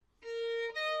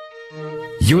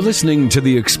You're listening to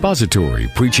the expository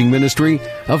preaching ministry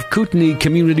of Kootenai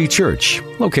Community Church,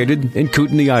 located in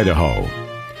Kootenai, Idaho.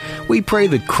 We pray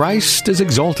that Christ is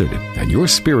exalted and your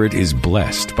spirit is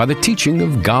blessed by the teaching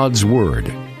of God's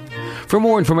Word. For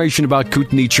more information about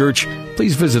Kootenai Church,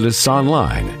 please visit us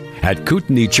online at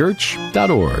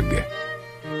kootenaichurch.org.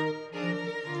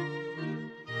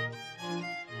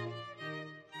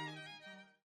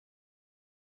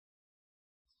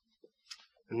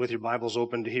 And with your Bibles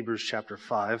open to Hebrews chapter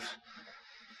 5,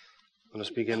 let us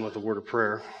begin with a word of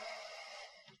prayer.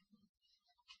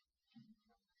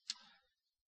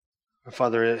 Our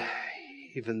Father,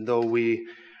 even though we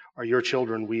are your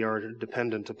children, we are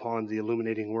dependent upon the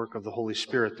illuminating work of the Holy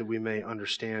Spirit that we may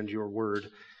understand your word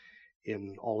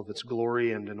in all of its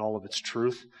glory and in all of its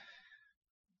truth.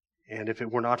 And if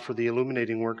it were not for the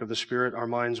illuminating work of the Spirit, our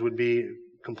minds would be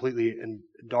completely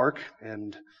dark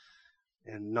and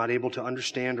not able to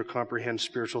understand or comprehend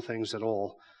spiritual things at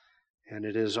all. And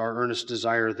it is our earnest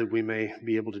desire that we may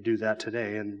be able to do that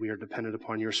today, and we are dependent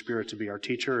upon your Spirit to be our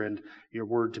teacher and your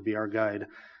word to be our guide.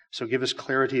 So give us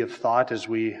clarity of thought as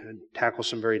we tackle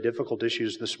some very difficult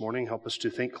issues this morning. Help us to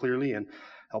think clearly and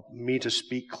help me to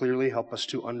speak clearly. Help us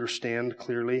to understand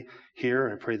clearly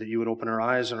here. I pray that you would open our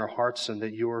eyes and our hearts and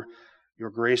that your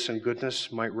grace and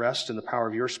goodness might rest in the power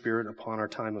of your Spirit upon our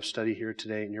time of study here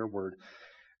today in your word.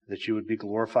 That you would be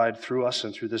glorified through us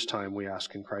and through this time, we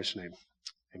ask in Christ's name.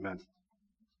 Amen.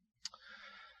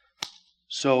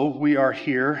 So we are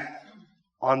here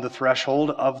on the threshold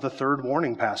of the third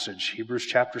warning passage, Hebrews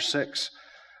chapter 6.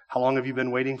 How long have you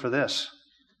been waiting for this?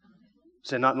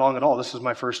 Say not long at all. This is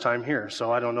my first time here,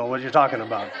 so I don't know what you're talking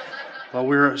about. Well,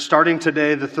 we're starting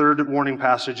today the third warning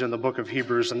passage in the book of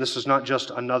Hebrews, and this is not just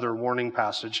another warning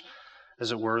passage,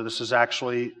 as it were. This is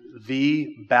actually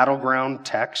the battleground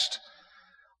text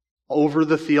over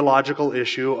the theological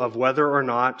issue of whether or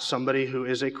not somebody who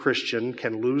is a Christian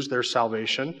can lose their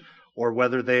salvation or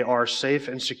whether they are safe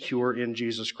and secure in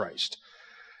Jesus Christ.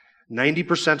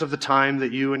 90% of the time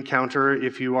that you encounter,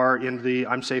 if you are in the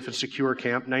I'm safe and secure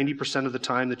camp, 90% of the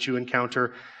time that you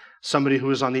encounter somebody who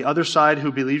is on the other side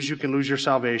who believes you can lose your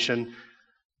salvation,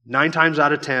 9 times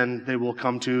out of 10, they will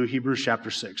come to Hebrews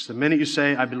chapter 6. The minute you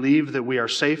say, I believe that we are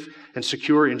safe and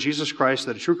secure in Jesus Christ,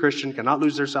 that a true Christian cannot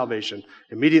lose their salvation,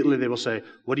 immediately they will say,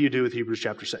 what do you do with Hebrews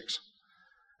chapter 6?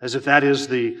 As if that is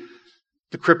the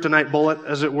kryptonite bullet,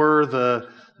 as it were, the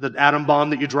atom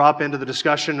bomb that you drop into the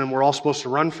discussion, and we're all supposed to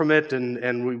run from it,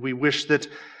 and we wish that,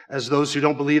 as those who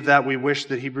don't believe that, we wish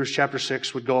that Hebrews chapter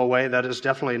 6 would go away. That is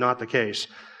definitely not the case.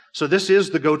 So this is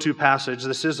the go-to passage.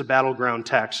 This is a battleground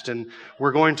text, and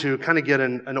we're going to kind of get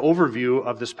an overview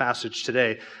of this passage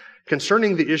today.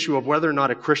 Concerning the issue of whether or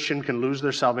not a Christian can lose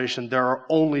their salvation, there are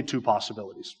only 2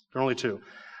 possibilities. There are only 2.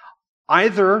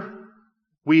 Either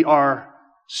we are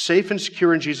safe and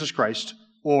secure in Jesus Christ,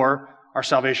 or our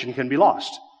salvation can be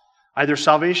lost. Either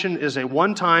salvation is a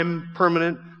one-time,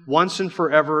 permanent, once and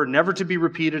forever, never to be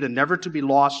repeated and never to be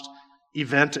lost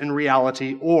event in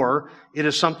reality, or it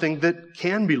is something that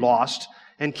can be lost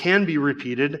and can be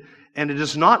repeated, and it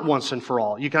is not once and for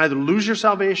all. You can either lose your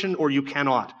salvation or you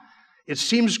cannot. It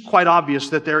seems quite obvious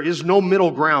that there is no middle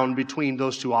ground between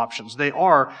those 2 options. They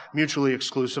are mutually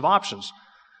exclusive options.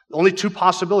 Only 2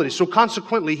 possibilities. So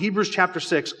consequently, Hebrews chapter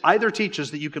 6 either teaches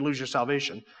that you can lose your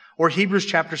salvation, or Hebrews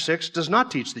chapter 6 does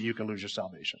not teach that you can lose your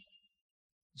salvation.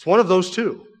 It's one of those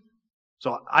 2.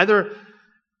 So either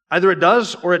it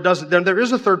does or it doesn't. Then there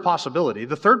is a third possibility.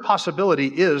 The third possibility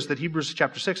is that Hebrews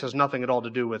chapter 6 has nothing at all to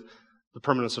do with the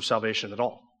permanence of salvation at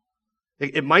all.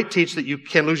 It might teach that you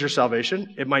can lose your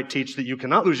salvation. It might teach that you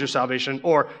cannot lose your salvation,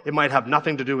 or it might have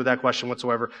nothing to do with that question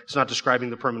whatsoever. It's not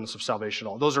describing the permanence of salvation at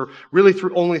all. Those are really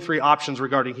only 3 options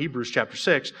regarding Hebrews chapter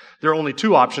 6. There are only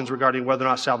 2 options regarding whether or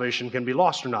not salvation can be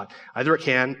lost or not. Either it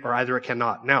can or either it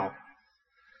cannot. Now,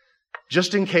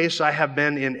 just in case I have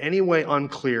been in any way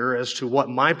unclear as to what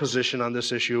my position on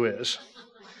this issue is,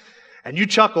 and you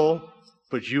chuckle,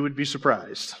 but you would be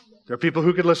surprised. There are people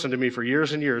who could listen to me for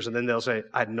years and years, and then they'll say,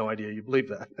 I had no idea you believe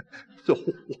that. So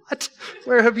what?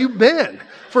 Where have you been?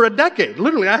 For a decade.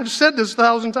 Literally, I have said this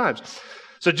 1,000 times.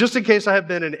 So just in case I have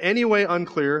been in any way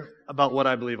unclear about what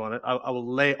I believe on it, I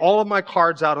will lay all of my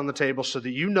cards out on the table so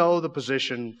that you know the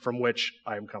position from which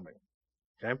I am coming.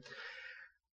 Okay?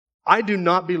 I do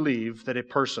not believe that a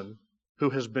person who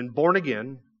has been born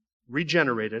again,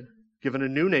 regenerated, given a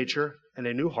new nature and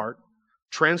a new heart,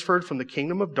 transferred from the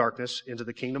kingdom of darkness into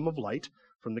the kingdom of light,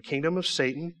 from the kingdom of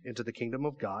Satan into the kingdom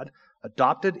of God,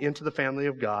 adopted into the family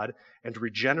of God, and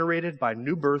regenerated by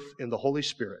new birth in the Holy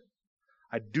Spirit.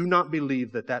 I do not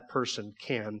believe that that person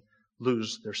can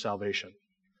lose their salvation.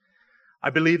 I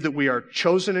believe that we are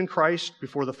chosen in Christ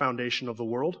before the foundation of the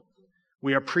world.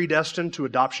 We are predestined to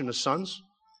adoption as sons.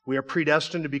 We are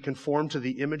predestined to be conformed to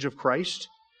the image of Christ.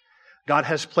 God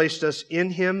has placed us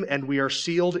in Him, and we are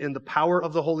sealed in the power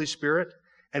of the Holy Spirit,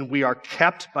 and we are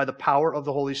kept by the power of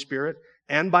the Holy Spirit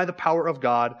and by the power of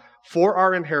God for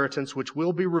our inheritance, which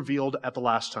will be revealed at the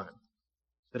last time.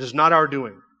 That is not our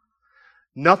doing.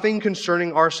 Nothing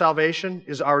concerning our salvation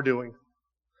is our doing.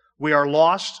 We are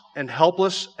lost and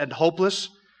helpless and hopeless.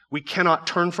 We cannot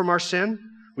turn from our sin.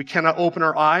 We cannot open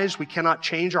our eyes. We cannot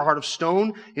change our heart of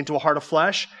stone into a heart of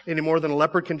flesh any more than a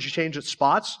leopard can change its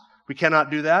spots. We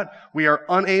cannot do that. We are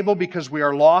unable because we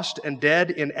are lost and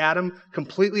dead in Adam,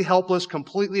 completely helpless,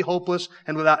 completely hopeless,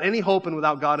 and without any hope and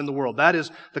without God in the world. That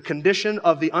is the condition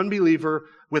of the unbeliever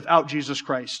without Jesus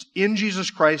Christ. In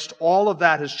Jesus Christ, all of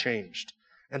that has changed,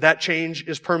 and that change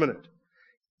is permanent.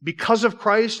 Because of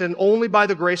Christ and only by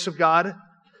the grace of God,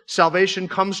 salvation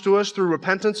comes to us through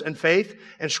repentance and faith,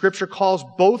 and Scripture calls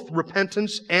both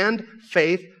repentance and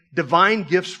faith divine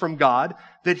gifts from God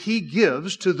that He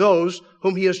gives to those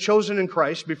whom He has chosen in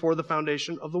Christ before the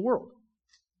foundation of the world.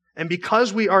 And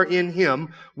because we are in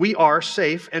Him, we are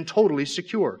safe and totally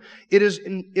secure. It is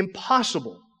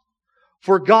impossible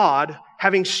for God,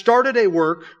 having started a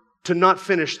work, to not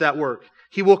finish that work.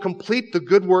 He will complete the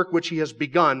good work which He has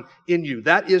begun in you.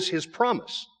 That is His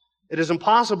promise. It is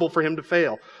impossible for Him to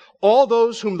fail. All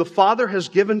those whom the Father has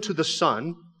given to the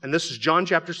Son, and this is John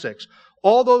chapter 6,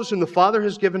 all those whom the Father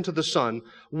has given to the Son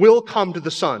will come to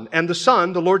the Son, and the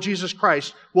Son, the Lord Jesus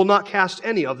Christ, will not cast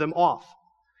any of them off.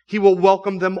 He will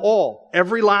welcome them all.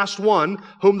 Every last one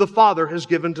whom the Father has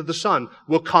given to the Son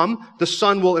will come. The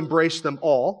Son will embrace them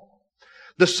all.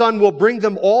 The Son will bring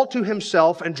them all to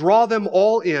Himself and draw them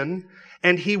all in,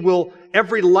 and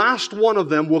every last one of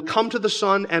them will come to the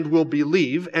Son and will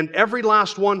believe, and every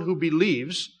last one who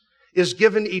believes is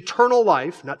given eternal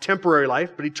life, not temporary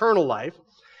life, but eternal life.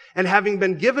 And having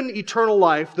been given eternal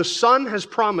life, the Son has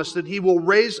promised that He will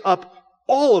raise up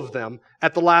all of them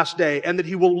at the last day, and that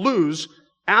He will lose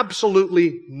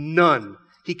absolutely none.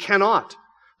 He cannot.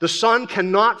 The Son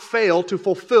cannot fail to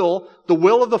fulfill the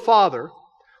will of the Father,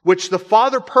 which the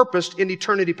Father purposed in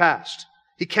eternity past.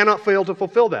 He cannot fail to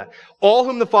fulfill that. All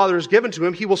whom the Father has given to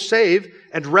Him, He will save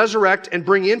and resurrect and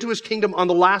bring into His kingdom on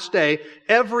the last day,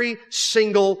 every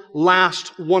single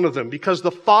last one of them. Because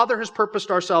the Father has purposed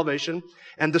our salvation,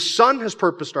 and the Son has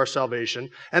purposed our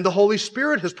salvation, and the Holy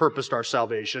Spirit has purposed our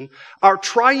salvation. Our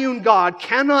triune God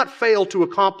cannot fail to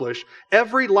accomplish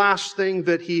every last thing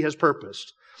that He has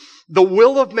purposed. The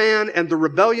will of man and the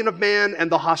rebellion of man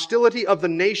and the hostility of the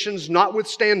nations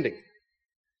notwithstanding,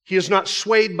 He is not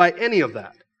swayed by any of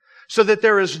that. So that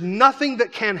there is nothing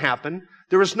that can happen.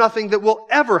 There is nothing that will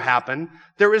ever happen.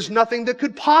 There is nothing that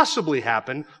could possibly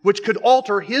happen which could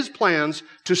alter His plans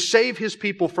to save His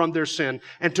people from their sin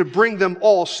and to bring them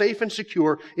all safe and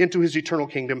secure into His eternal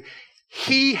kingdom.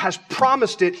 He has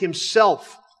promised it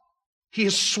Himself. He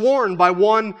has sworn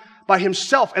by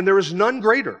Himself, and there is none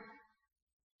greater.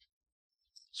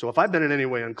 So if I've been in any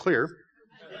way unclear,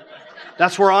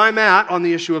 that's where I'm at on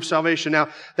the issue of salvation. Now,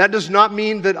 that does not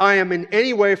mean that I am in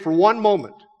any way for one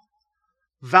moment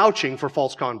vouching for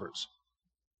false converts.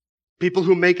 People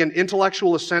who make an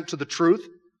intellectual assent to the truth,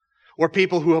 or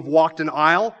people who have walked an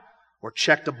aisle, or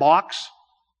checked a box,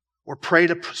 or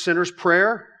prayed a sinner's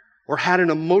prayer, or had an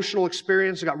emotional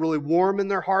experience that got really warm in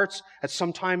their hearts at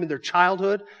some time in their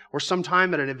childhood, or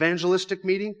sometime at an evangelistic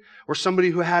meeting, or somebody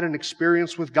who had an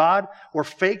experience with God, or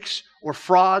fakes, or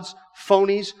frauds,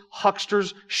 phonies,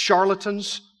 hucksters,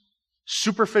 charlatans,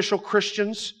 superficial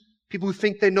Christians, people who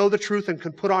think they know the truth and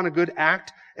can put on a good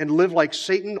act and live like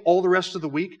Satan all the rest of the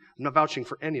week. I'm not vouching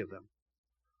for any of them.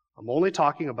 I'm only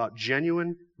talking about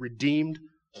genuine, redeemed,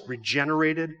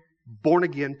 regenerated,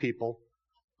 born-again people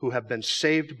who have been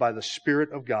saved by the Spirit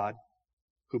of God,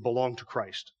 who belong to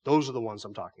Christ. Those are the ones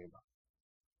I'm talking about.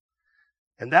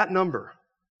 And that number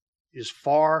is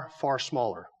far, far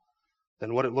smaller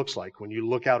than what it looks like when you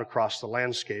look out across the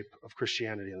landscape of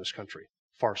Christianity in this country.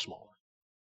 Far smaller.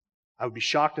 I would be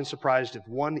shocked and surprised if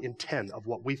 1 in 10 of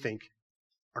what we think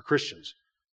are Christians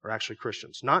are actually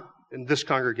Christians. Not in this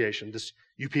congregation.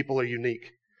 You people are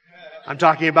unique. I'm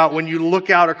talking about when you look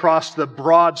out across the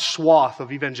broad swath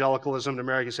of evangelicalism in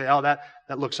America and say, oh, that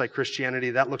looks like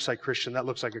Christianity, that looks like Christian, that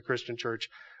looks like a Christian church.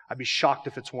 I'd be shocked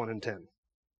if it's 1 in 10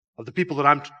 of the people that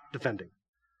I'm defending.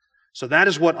 So that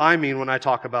is what I mean when I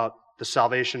talk about the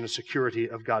salvation and security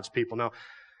of God's people. Now,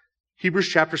 Hebrews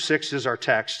chapter 6 is our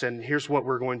text, and here's what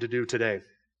we're going to do today.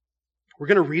 We're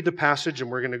going to read the passage,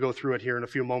 and we're going to go through it here in a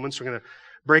few moments. We're going to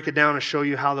break it down and show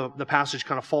you how the passage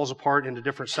kind of falls apart into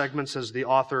different segments as the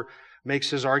author makes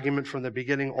his argument from the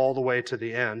beginning all the way to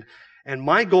the end. And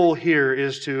my goal here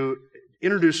is to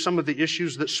introduce some of the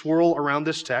issues that swirl around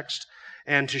this text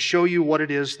and to show you what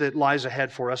it is that lies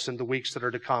ahead for us in the weeks that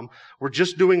are to come. We're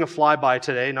just doing a flyby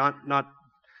today,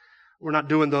 we're not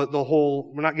doing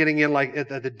we're not getting in like at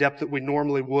the depth that we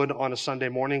normally would on a Sunday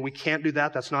morning. We can't do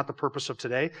that. That's not the purpose of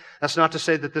today. That's not to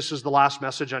say that this is the last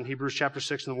message on Hebrews chapter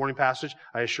 6 in the morning passage.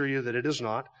 I assure you that it is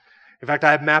not. In fact,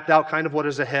 I have mapped out kind of what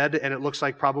is ahead, and it looks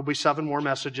like probably 7 more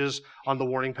messages on the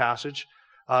warning passage,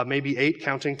 maybe 8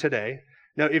 counting today.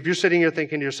 Now, if you're sitting here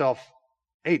thinking to yourself,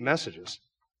 8 messages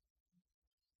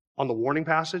on the warning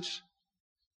passage?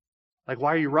 Like,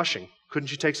 why are you rushing?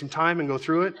 Couldn't you take some time and go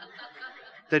through it?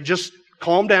 Then just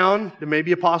calm down. There may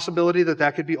be a possibility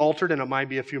that could be altered, and it might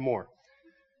be a few more.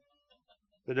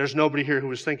 But there's nobody here who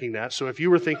was thinking that. So if you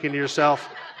were thinking to yourself,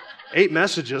 8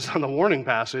 messages on the warning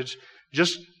passage,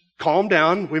 just calm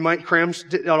down. We might cram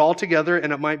it all together,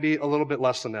 and it might be a little bit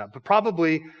less than that. But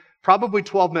probably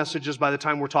 12 messages by the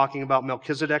time we're talking about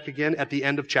Melchizedek again at the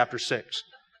end of chapter 6.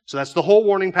 So that's the whole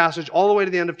warning passage all the way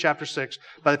to the end of chapter 6.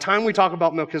 By the time we talk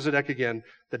about Melchizedek again,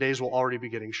 the days will already be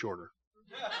getting shorter.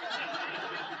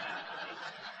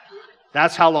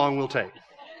 That's how long we'll take.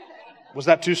 Was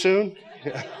that too soon?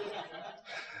 Yeah.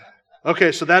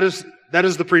 Okay, so that is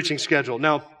the preaching schedule.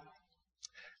 Now,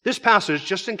 this passage,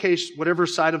 just in case whatever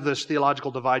side of this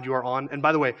theological divide you are on, and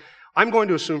by the way, I'm going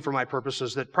to assume for my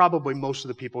purposes that probably most of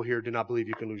the people here do not believe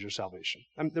you can lose your salvation.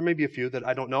 There may be a few that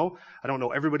I don't know. I don't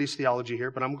know everybody's theology here,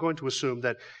 but I'm going to assume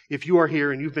that if you are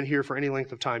here and you've been here for any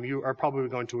length of time, you are probably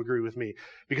going to agree with me,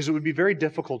 because it would be very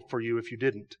difficult for you if you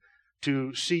didn't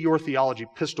to see your theology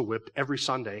pistol whipped every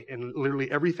Sunday in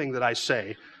literally everything that I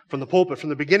say from the pulpit, from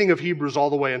the beginning of Hebrews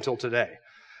all the way until today.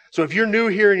 So if you're new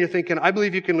here and you're thinking, I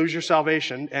believe you can lose your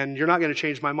salvation and you're not going to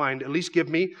change my mind, at least give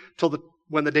me till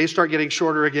when the days start getting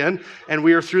shorter again and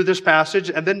we are through this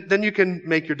passage, and then you can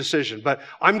make your decision. But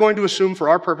I'm going to assume for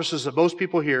our purposes that most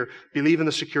people here believe in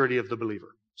the security of the believer.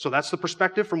 So that's the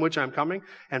perspective from which I'm coming.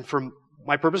 And from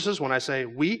my purposes, when I say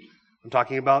we, I'm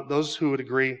talking about those who would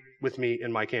agree with me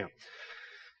in my camp.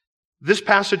 This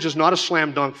passage is not a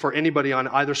slam dunk for anybody on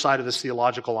either side of this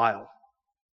theological aisle.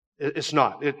 It's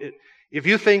not.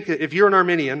 If you're an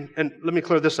Arminian, and let me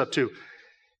clear this up too,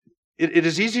 it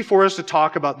is easy for us to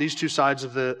talk about these two sides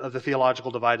of the theological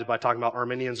divide by talking about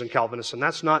Arminians and Calvinists, and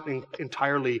that's not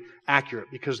entirely accurate,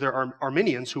 because there are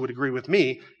Arminians who would agree with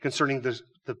me concerning the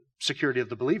security of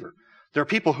the believer. There are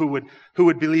people who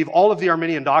would believe all of the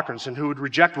Arminian doctrines and who would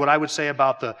reject what I would say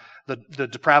about the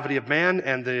depravity of man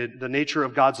and the nature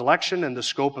of God's election and the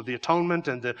scope of the atonement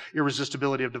and the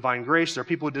irresistibility of divine grace. There are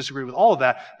people who disagree with all of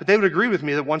that, but they would agree with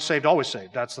me that once saved, always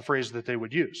saved. That's the phrase that they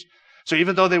would use. So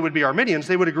even though they would be Arminians,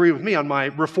 they would agree with me on my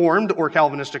Reformed or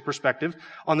Calvinistic perspective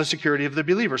on the security of the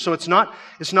believer. So it's not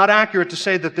accurate to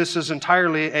say that this is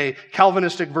entirely a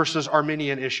Calvinistic versus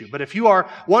Arminian issue. But if you are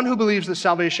one who believes that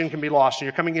salvation can be lost, and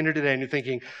you're coming in here today and you're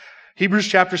thinking, Hebrews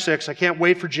chapter 6, I can't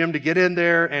wait for Jim to get in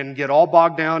there and get all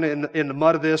bogged down in the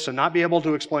mud of this and not be able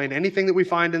to explain anything that we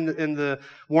find in the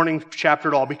warning chapter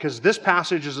at all, because this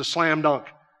passage is a slam dunk.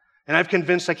 And I've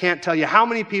convinced I can't tell you how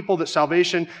many people that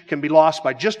salvation can be lost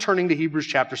by just turning to Hebrews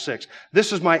chapter 6.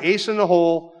 This is my ace in the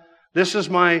hole. This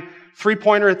is my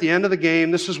three-pointer at the end of the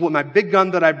game. This is what my big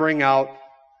gun that I bring out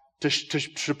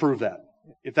to prove that.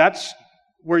 If that's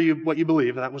what you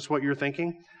believe, that was what you're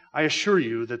thinking, I assure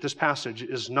you that this passage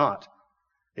is not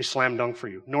a slam dunk for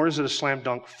you, nor is it a slam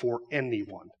dunk for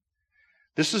anyone.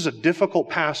 This is a difficult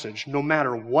passage no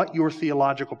matter what your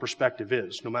theological perspective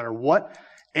is, no matter what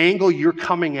angle you're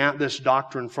coming at this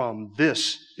doctrine from.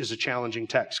 This is a challenging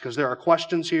text, because there are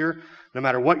questions here, no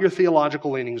matter what your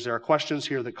theological leanings, there are questions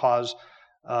here that cause,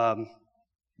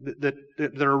 that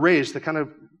are raised that kind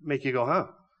of make you go, huh,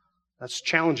 that's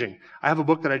challenging. I have a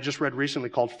book that I just read recently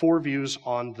called 4 Views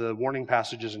on the Warning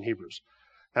Passages in Hebrews.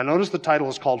 Now notice the title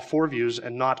is called 4 Views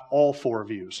and not all 4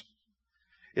 views.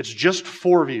 It's just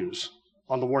 4 views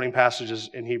on the warning passages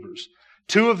in Hebrews.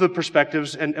 2 of the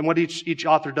perspectives, and what each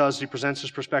author does, he presents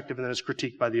his perspective and then is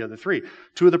critiqued by the other 3.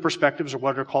 2 of the perspectives are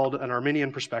what are called an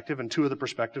Arminian perspective, and 2 of the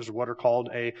perspectives are what are called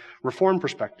a Reformed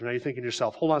perspective. Now you're thinking to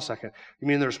yourself, hold on a second, you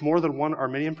mean there's more than one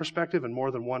Arminian perspective and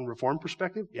more than one Reformed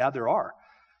perspective? Yeah, there are.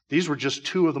 These were just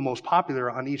 2 of the most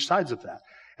popular on each sides of that.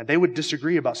 And they would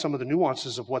disagree about some of the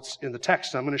nuances of what's in the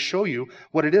text. And I'm going to show you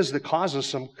what it is that causes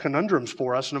some conundrums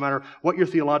for us, no matter what your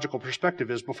theological perspective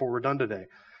is, before we're done today.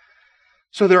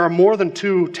 So there are more than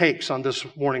 2 takes on this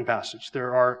warning passage.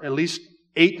 There are at least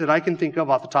 8 that I can think of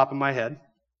off the top of my head.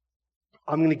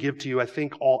 I'm going to give to you, I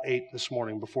think, all 8 this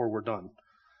morning before we're done.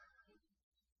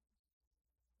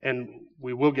 And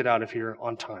we will get out of here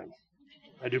on time.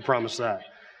 I do promise that.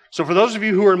 So for those of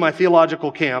you who are in my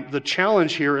theological camp, the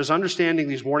challenge here is understanding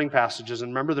these warning passages.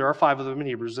 And remember, there are 5 of them in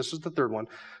Hebrews. This is the 3rd one.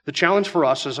 The challenge for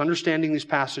us is understanding these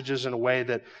passages in a way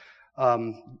that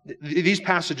these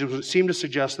passages seem to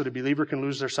suggest that a believer can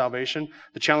lose their salvation.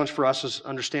 The challenge for us is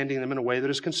understanding them in a way that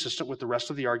is consistent with the rest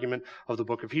of the argument of the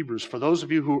book of Hebrews. For those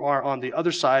of you who are on the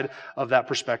other side of that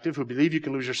perspective, who believe you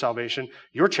can lose your salvation,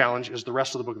 your challenge is the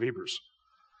rest of the book of Hebrews.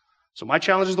 So my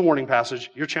challenge is the warning passage.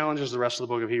 Your challenge is the rest of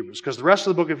the book of Hebrews. Because the rest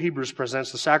of the book of Hebrews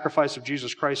presents the sacrifice of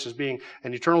Jesus Christ as being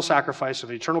an eternal sacrifice of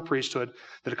an eternal priesthood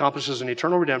that accomplishes an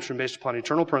eternal redemption based upon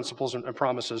eternal principles and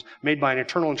promises made by an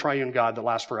eternal and triune God that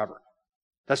lasts forever.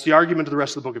 That's the argument of the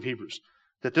rest of the book of Hebrews.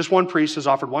 That this one priest has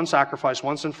offered one sacrifice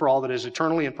once and for all that is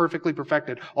eternally and perfectly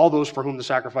perfected all those for whom the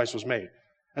sacrifice was made.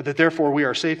 And that therefore we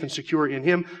are safe and secure in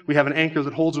Him. We have an anchor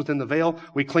that holds within the veil.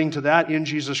 We cling to that in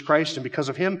Jesus Christ, and because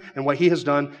of Him and what He has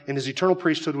done in His eternal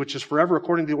priesthood, which is forever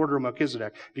according to the order of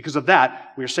Melchizedek, because of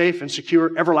that, we are safe and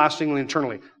secure everlastingly and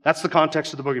eternally. That's the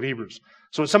context of the book of Hebrews.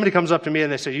 So when somebody comes up to me and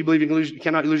they say, you believe you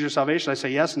cannot lose your salvation? I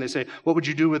say yes, and they say, what would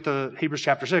you do with the Hebrews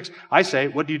chapter 6? I say,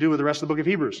 what do you do with the rest of the book of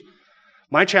Hebrews?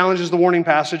 My challenge is the warning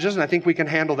passages, and I think we can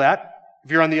handle that. If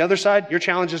you're on the other side, your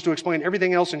challenge is to explain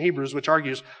everything else in Hebrews, which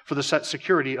argues for the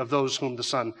security of those whom the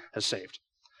Son has saved.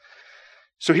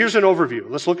 So here's an overview.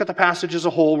 Let's look at the passage as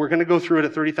a whole. We're going to go through it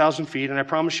at 30,000 feet, and I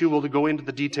promise you we'll go into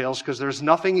the details because there's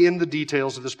nothing in the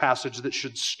details of this passage that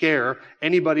should scare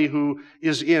anybody who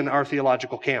is in our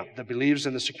theological camp that believes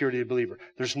in the security of the believer.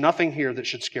 There's nothing here that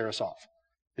should scare us off.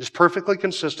 It is perfectly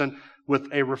consistent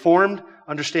with a reformed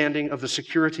understanding of the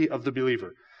security of the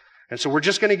believer. And so we're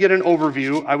just going to get an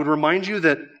overview. I would remind you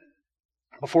that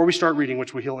before we start reading,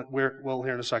 which we'll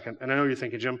hear in a second, and I know you're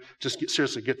thinking, Jim,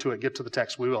 seriously, get to it, get to the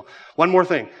text. We will. One more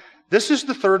thing. This is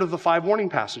the 3rd of the 5 warning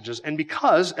passages, and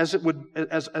because,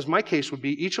 as my case would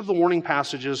be, each of the warning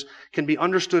passages can be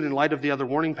understood in light of the other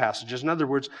warning passages. In other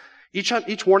words,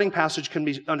 each warning passage can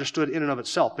be understood in and of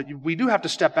itself, but we do have to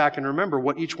step back and remember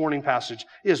what each warning passage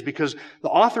is, because the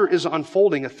author is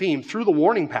unfolding a theme through the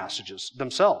warning passages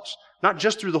themselves, not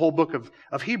just through the whole book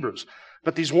of Hebrews.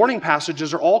 But these warning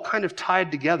passages are all kind of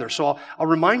tied together. So I'll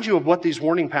remind you of what these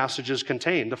warning passages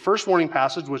contain. The first warning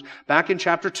passage was back in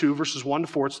chapter 2, verses 1 to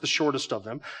 4. It's the shortest of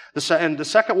them. And the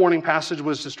second warning passage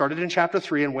started in chapter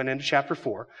 3 and went into chapter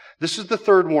 4. This is the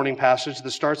third warning passage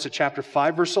that starts at chapter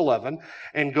 5, verse 11,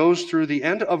 and goes through the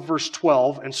end of verse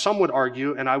 12. And some would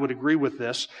argue, and I would agree with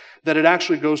this, that it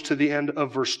actually goes to the end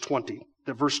of verse 20.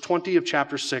 That verse 20 of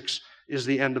chapter 6 is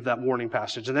the end of that warning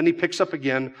passage. And then he picks up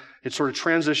again. It sort of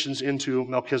transitions into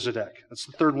Melchizedek. That's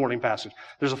the third warning passage.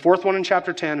 There's a fourth one in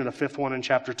chapter 10 and a fifth one in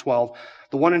chapter 12.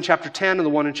 The one in chapter 10 and the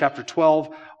one in chapter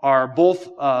 12 are both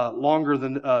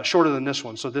shorter than this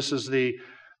one. So this is they're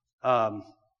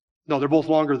both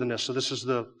longer than this. So this is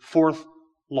the fourth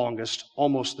longest,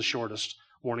 almost the shortest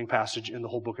warning passage in the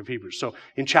whole book of Hebrews. So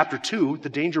in chapter 2, the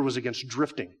danger was against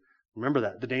drifting. Remember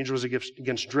that. The danger was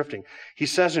against drifting. He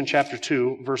says in chapter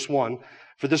 2, verse 1,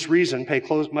 "For this reason, pay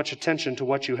much attention to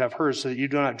what you have heard so that you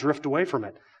do not drift away from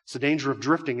it." It's the danger of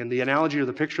drifting. And the analogy or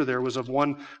the picture there was of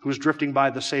one who was drifting by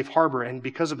the safe harbor. And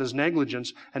because of his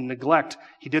negligence and neglect,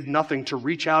 he did nothing to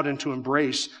reach out and to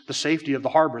embrace the safety of the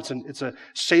harbor. It's a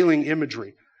sailing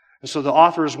imagery. And so the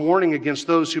author is warning against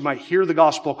those who might hear the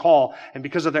gospel call, and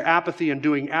because of their apathy and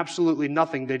doing absolutely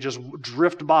nothing, they just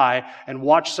drift by and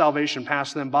watch salvation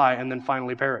pass them by and then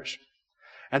finally perish.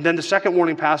 And then the second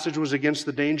warning passage was against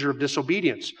the danger of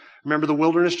disobedience. Remember the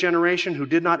wilderness generation who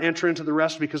did not enter into the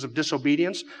rest because of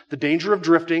disobedience? The danger of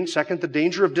drifting. Second, the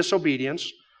danger of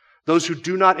disobedience. Those who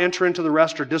do not enter into the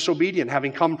rest are disobedient.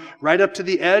 Having come right up to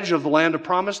the edge of the land of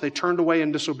promise, they turned away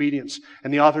in disobedience.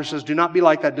 And the author says, do not be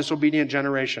like that disobedient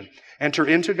generation. Enter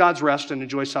into God's rest and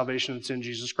enjoy salvation that's in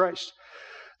Jesus Christ.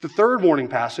 The third warning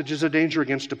passage is a danger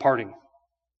against departing,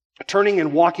 turning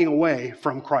and walking away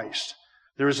from Christ.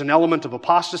 There is an element of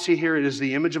apostasy here. It is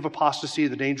the image of apostasy,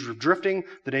 the danger of drifting,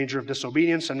 the danger of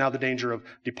disobedience, and now the danger of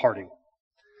departing.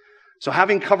 So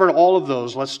having covered all of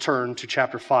those, let's turn to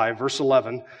chapter 5, verse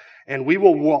 11. And we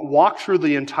will walk through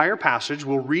the entire passage.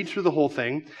 We'll read through the whole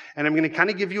thing. And I'm going to kind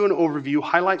of give you an overview,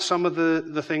 highlight some of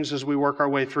the things as we work our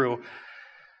way through.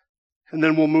 And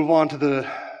then we'll move on to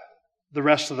the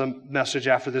rest of the message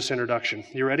after this introduction.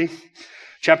 You ready?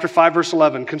 Chapter 5, verse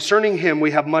 11. Concerning him,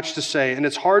 we have much to say, and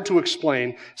it's hard to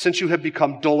explain since you have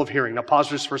become dull of hearing. Now pause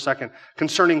this for a second.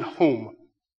 Concerning whom?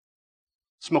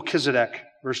 It's Melchizedek,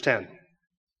 verse 10.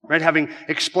 Right? Having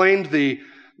explained the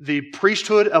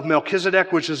priesthood of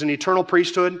Melchizedek, which is an eternal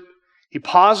priesthood, he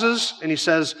pauses and he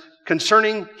says,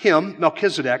 concerning him,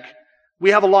 Melchizedek, we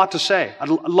have a lot to say. I'd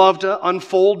love to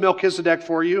unfold Melchizedek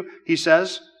for you, he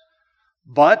says,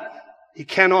 but He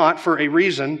cannot for a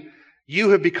reason.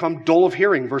 You have become dull of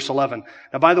hearing, verse 11.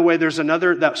 Now, by the way, there's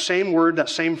another, that same word, that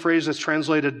same phrase that's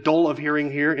translated dull of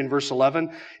hearing here in verse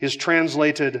 11 is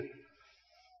translated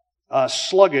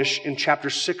sluggish in chapter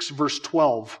 6, verse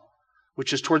 12,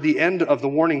 which is toward the end of the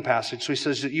warning passage. So he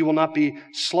says that you will not be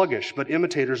sluggish, but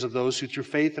imitators of those who through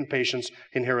faith and patience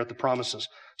inherit the promises.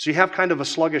 So you have kind of a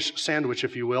sluggish sandwich,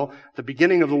 if you will. At the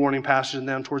beginning of the warning passage and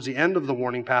then towards the end of the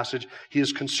warning passage, he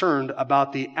is concerned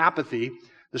about the apathy,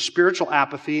 the spiritual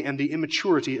apathy and the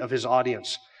immaturity of his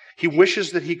audience. He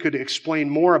wishes that he could explain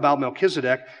more about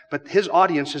Melchizedek, but his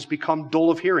audience has become dull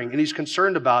of hearing, and he's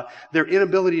concerned about their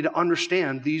inability to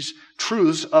understand these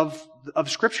truths of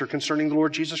Scripture concerning the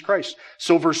Lord Jesus Christ.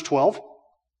 So verse 12,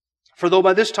 for though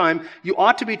by this time you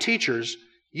ought to be teachers,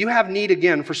 you have need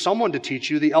again for someone to teach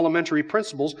you the elementary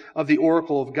principles of the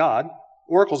oracles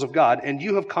of God, and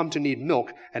you have come to need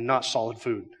milk and not solid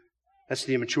food. That's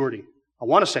the immaturity. I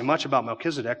want to say much about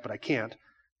Melchizedek, but I can't,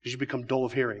 because you become dull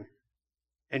of hearing.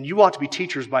 And you ought to be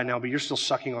teachers by now, but you're still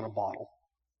sucking on a bottle.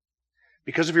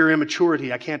 Because of your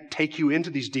immaturity, I can't take you into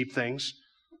these deep things,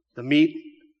 the meat.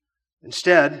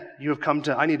 Instead, you have come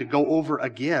to, I need to go over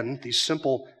again these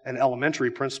simple and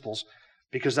elementary principles,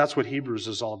 because that's what Hebrews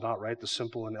is all about, right? The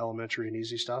simple and elementary and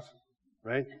easy stuff,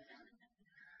 right?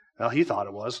 Well, he thought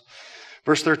it was.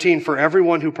 Verse 13, for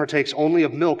everyone who partakes only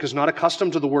of milk is not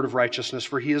accustomed to the word of righteousness,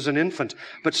 for he is an infant.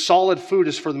 But solid food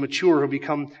is for the mature who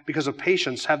become, because of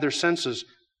patience, have their senses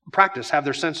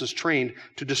trained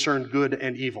to discern good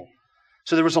and evil.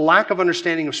 So there was a lack of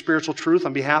understanding of spiritual truth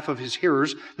on behalf of his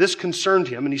hearers. This concerned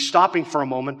him, and he's stopping for a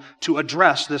moment to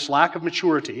address this lack of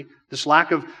maturity, this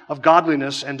lack of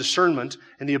godliness and discernment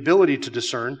and the ability to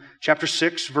discern. Chapter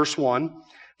 6, verse 1.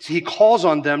 He calls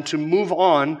on them to move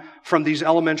on from these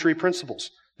elementary principles.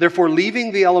 Therefore,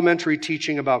 leaving the elementary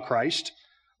teaching about Christ,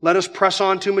 let us press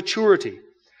on to maturity,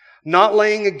 not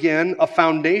laying again a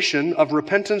foundation of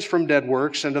repentance from dead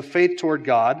works and of faith toward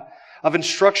God, of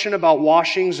instruction about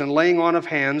washings and laying on of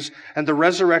hands and the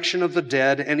resurrection of the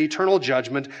dead and eternal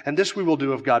judgment, and this we will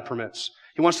do if God permits.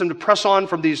 He wants them to press on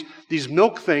from these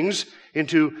milk things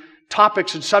into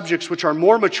topics and subjects which are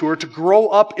more mature, to grow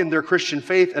up in their Christian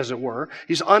faith, as it were.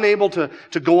 He's unable to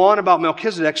go on about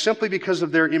Melchizedek simply because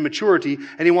of their immaturity,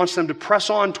 and he wants them to press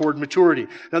on toward maturity.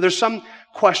 Now, there's some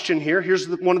question here. Here's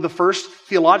one of the first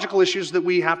theological issues that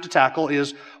we have to tackle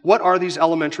is, what are these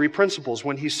elementary principles?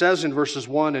 When he says in verses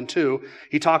 1 and 2,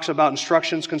 he talks about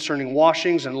instructions concerning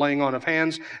washings and laying on of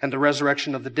hands and the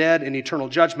resurrection of the dead and eternal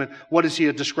judgment. What is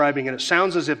he describing? And it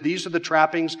sounds as if these are the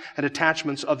trappings and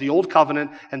attachments of the Old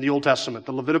Covenant and the Old Testament,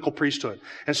 the Levitical priesthood.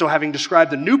 And so having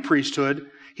described the new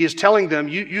priesthood, he is telling them,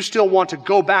 you still want to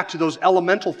go back to those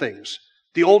elemental things,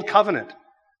 the Old Covenant.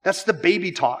 That's the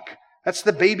baby talk. That's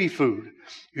the baby food.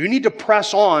 You need to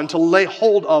press on to lay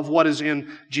hold of what is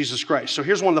in Jesus Christ. So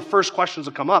here's one of the first questions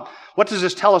that come up. What does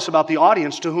this tell us about the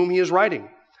audience to whom he is writing?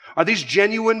 Are these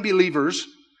genuine believers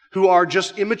who are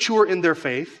just immature in their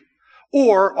faith?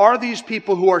 Or are these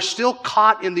people who are still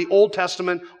caught in the Old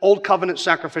Testament, Old Covenant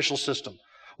sacrificial system?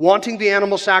 Wanting the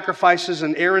animal sacrifices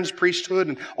and Aaron's priesthood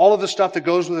and all of the stuff that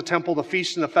goes with the temple, the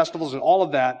feasts and the festivals and all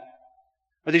of that.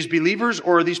 Are these believers,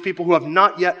 or are these people who have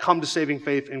not yet come to saving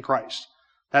faith in Christ?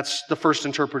 That's the first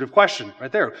interpretive question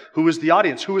right there. Who is the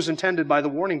audience? Who is intended by the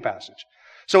warning passage?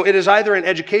 So it is either an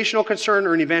educational concern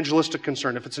or an evangelistic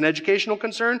concern. If it's an educational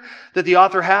concern that the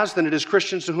author has, then it is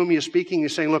Christians to whom he is speaking.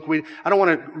 He's saying, look, I don't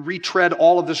want to retread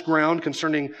all of this ground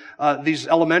concerning these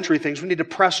elementary things. We need to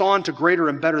press on to greater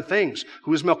and better things.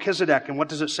 Who is Melchizedek, and what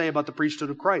does it say about the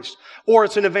priesthood of Christ? Or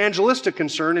it's an evangelistic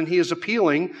concern, and he is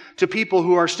appealing to people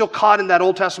who are still caught in that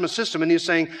Old Testament system, and he's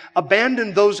saying,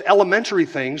 abandon those elementary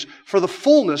things for the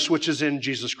fullness which is in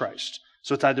Jesus Christ.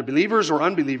 So it's either believers or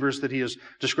unbelievers that he is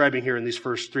describing here in these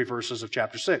first 3 verses of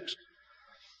chapter 6.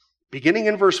 Beginning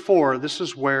in verse 4, this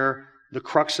is where the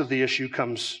crux of the issue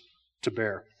comes to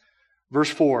bear.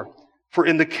 Verse 4, for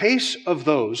in the case of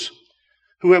those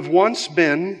who have once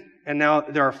been, and now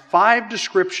there are 5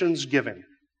 descriptions given.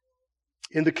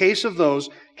 In the case of those,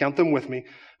 count them with me,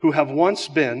 who have once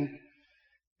been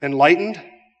enlightened,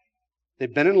 they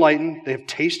have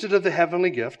tasted of the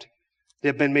heavenly gift, they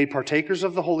have been made partakers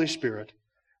of the Holy Spirit,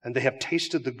 and they have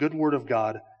tasted the good word of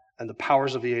God and the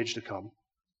powers of the age to come.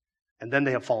 And then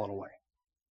they have fallen away.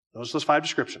 Those are those 5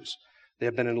 descriptions. They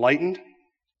have been enlightened,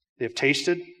 they have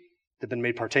tasted, they've been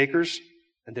made partakers,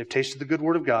 and they've tasted the good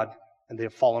word of God, and they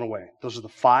have fallen away. Those are the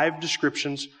 5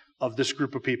 descriptions of this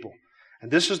group of people. And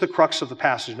this is the crux of the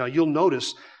passage. Now you'll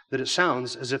notice that it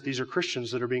sounds as if these are Christians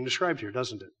that are being described here,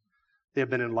 doesn't it? They have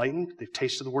been enlightened, they've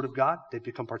tasted the word of God, they've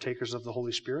become partakers of the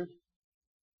Holy Spirit.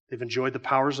 They've enjoyed the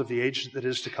powers of the age that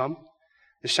is to come.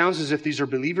 It sounds as if these are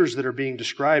believers that are being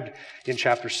described in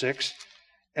chapter 6,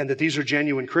 and that these are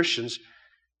genuine Christians.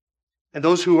 And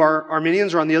those who are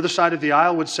Arminians or on the other side of the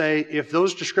aisle would say, if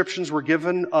those descriptions were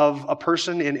given of a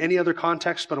person in any other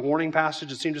context but a warning passage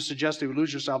that seemed to suggest they would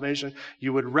lose your salvation,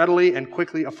 you would readily and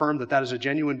quickly affirm that that is a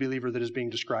genuine believer that is being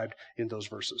described in those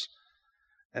verses.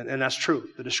 And that's true.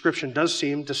 The description does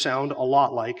seem to sound a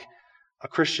lot like a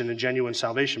Christian in genuine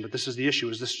salvation, but this is the issue.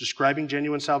 Is this describing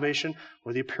genuine salvation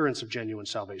or the appearance of genuine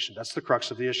salvation? That's the crux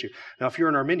of the issue. Now, if you're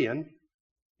an Arminian,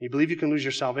 you believe you can lose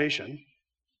your salvation,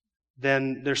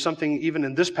 then there's something even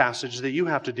in this passage that you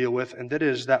have to deal with, and that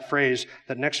is that phrase,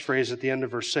 that next phrase at the end of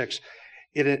verse 6.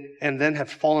 And then have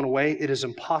fallen away, it is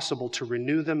impossible to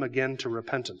renew them again to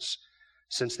repentance,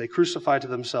 since they crucified to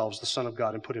themselves the Son of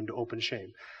God and put him to open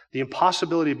shame. The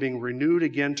impossibility of being renewed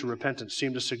again to repentance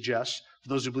seemed to suggest, for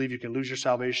those who believe you can lose your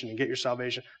salvation and get your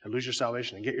salvation, and lose your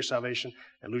salvation and get your salvation,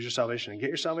 and lose your salvation and get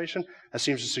your salvation, that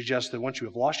seems to suggest that once you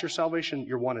have lost your salvation,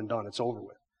 you're one and done. It's over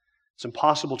with. It's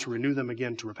impossible to renew them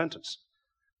again to repentance.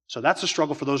 So that's a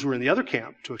struggle for those who are in the other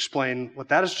camp to explain what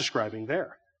that is describing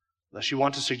there. Unless you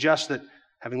want to suggest that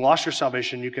having lost your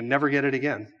salvation, you can never get it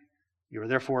again. You are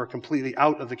therefore completely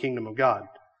out of the kingdom of God.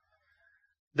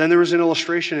 Then there is an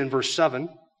illustration in verse 7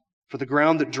 for the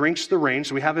ground that drinks the rain.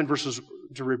 So we have in verses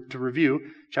to review,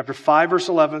 chapter 5, verse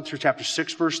 11 through chapter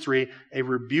 6, verse 3, a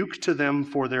rebuke to them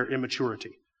for their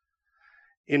immaturity.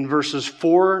 In verses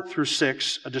 4 through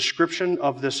 6, a description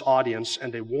of this audience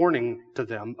and a warning to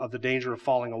them of the danger of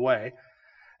falling away.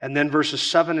 And then verses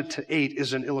 7 to 8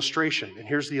 is an illustration. And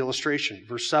here's the illustration.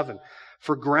 Verse 7,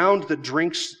 for ground that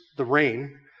drinks the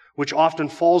rain, which often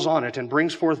falls on it and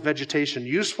brings forth vegetation,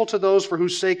 useful to those for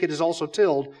whose sake it is also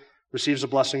tilled, receives a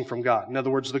blessing from God. In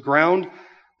other words, the ground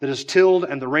that is tilled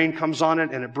and the rain comes on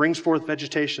it and it brings forth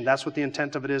vegetation, that's what the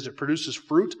intent of it is. It produces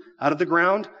fruit out of the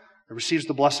ground. It receives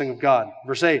the blessing of God.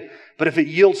 Verse 8, but if it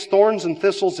yields thorns and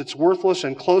thistles, it's worthless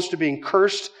and close to being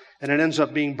cursed, and it ends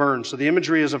up being burned. So the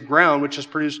imagery is of ground which has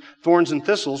produced thorns and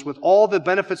thistles with all the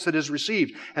benefits that is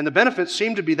received. And the benefits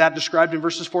seem to be that described in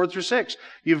verses 4 through 6.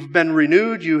 You've been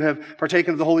renewed, you have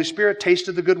partaken of the Holy Spirit,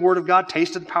 tasted the good word of God,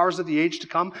 tasted the powers of the age to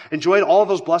come, enjoyed all of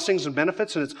those blessings and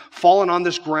benefits, and it's fallen on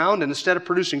this ground, and instead of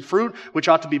producing fruit, which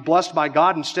ought to be blessed by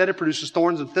God, instead it produces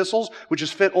thorns and thistles, which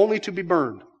is fit only to be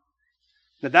burned.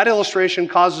 Now that illustration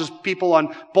causes people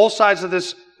on both sides of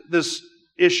this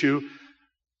issue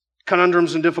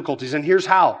conundrums and difficulties. And here's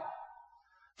how.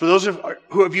 For those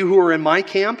of you who are in my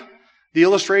camp, the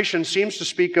illustration seems to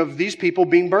speak of these people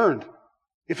being burned.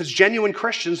 If it's genuine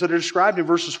Christians that are described in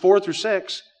verses 4 through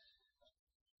 6,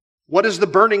 what is the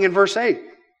burning in verse 8?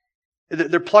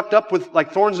 They're plucked up with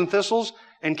like thorns and thistles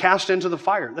and cast into the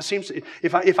fire. That seems,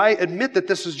 if I admit that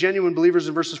this is genuine believers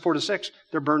in verses 4 to 6,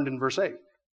 they're burned in verse 8.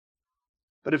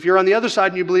 But if you're on the other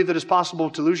side and you believe that it's possible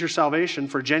to lose your salvation,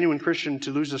 for a genuine Christian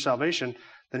to lose their salvation,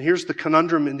 then here's the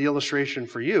conundrum in the illustration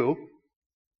for you.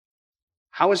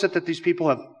 How is it that these people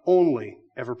have only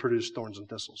ever produced thorns and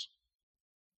thistles?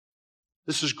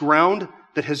 This is ground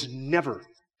that has never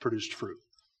produced fruit.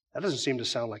 That doesn't seem to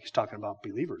sound like he's talking about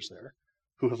believers there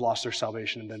who have lost their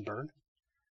salvation and been burned.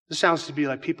 This sounds to be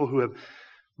like people who have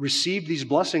received these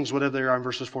blessings, whatever they are in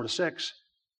verses 4 to 6,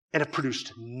 and have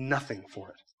produced nothing for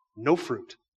it. No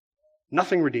fruit.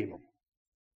 Nothing redeemable.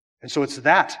 And so it's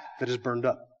that is burned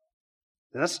up.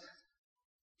 And that's,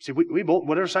 see, we both,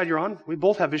 whatever side you're on, we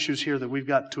both have issues here that we've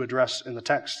got to address in the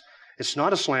text. It's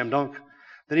not a slam dunk.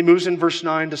 Then he moves in verse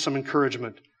 9 to some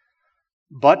encouragement.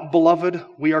 But, beloved,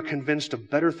 we are convinced of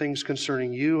better things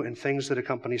concerning you and things that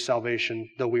accompany salvation,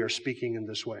 though we are speaking in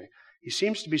this way. He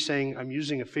seems to be saying, I'm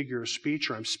using a figure of speech,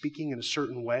 or I'm speaking in a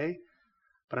certain way,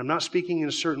 but I'm not speaking in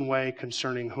a certain way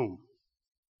concerning whom?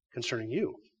 Concerning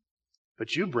you.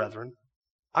 But you, brethren,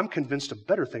 I'm convinced of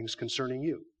better things concerning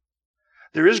you.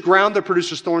 There is ground that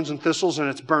produces thorns and thistles, and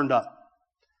it's burned up.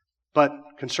 But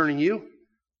concerning you,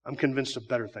 I'm convinced of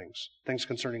better things, things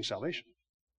concerning salvation.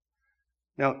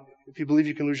 Now, if you believe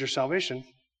you can lose your salvation,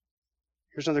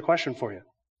 here's another question for you.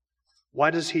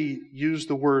 Why does he use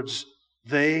the words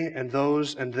they and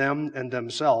those and them and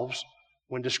themselves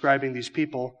when describing these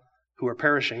people who are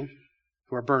perishing,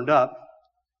 who are burned up?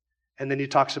 And then he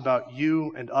talks about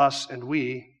you and us and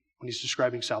we when he's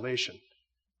describing salvation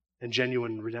and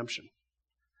genuine redemption.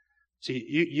 See,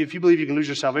 if you believe you can lose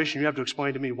your salvation, you have to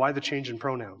explain to me why the change in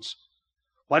pronouns.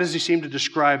 Why does he seem to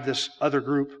describe this other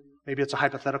group, maybe it's a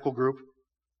hypothetical group,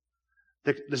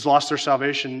 that has lost their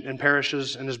salvation and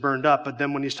perishes and is burned up, but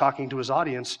then when he's talking to his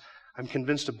audience, I'm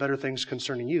convinced of better things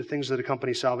concerning you, things that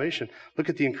accompany salvation. Look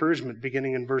at the encouragement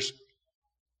beginning in verse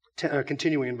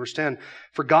Continuing in verse 10,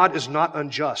 for God is not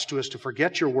unjust so as to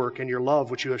forget your work and your love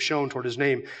which you have shown toward his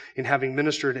name in having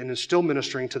ministered and is still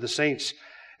ministering to the saints.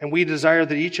 And we desire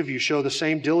that each of you show the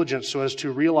same diligence so as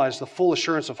to realize the full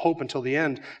assurance of hope until the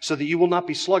end, so that you will not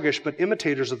be sluggish, but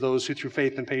imitators of those who through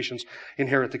faith and patience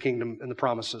inherit the kingdom and the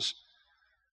promises.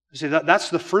 You see, that's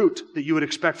the fruit that you would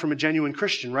expect from a genuine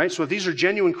Christian, right? So if these are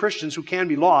genuine Christians who can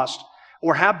be lost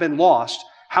or have been lost,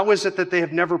 how is it that they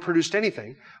have never produced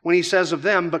anything? When he says of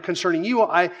them, but concerning you,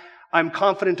 I'm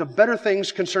confident of better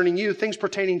things concerning you, things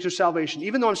pertaining to salvation.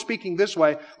 Even though I'm speaking this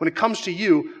way, when it comes to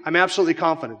you, I'm absolutely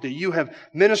confident that you have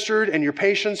ministered, and your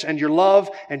patience and your love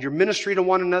and your ministry to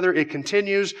one another, it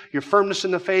continues. Your firmness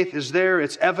in the faith is there.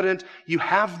 It's evident. You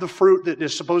have the fruit that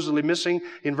is supposedly missing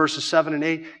in verses 7 and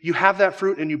 8. You have that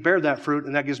fruit and you bear that fruit,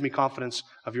 and that gives me confidence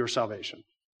of your salvation.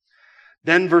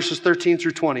 Then verses 13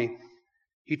 through 20,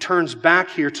 he turns back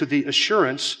here to the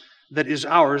assurance that is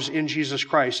ours in Jesus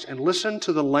Christ. And listen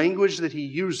to the language that he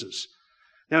uses.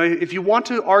 Now, if you want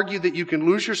to argue that you can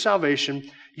lose your salvation,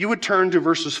 you would turn to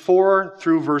verses 4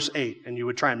 through verse 8, and you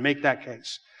would try and make that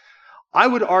case. I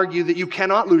would argue that you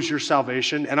cannot lose your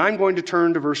salvation, and I'm going to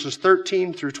turn to verses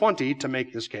 13 through 20 to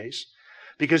make this case.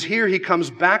 Because here he comes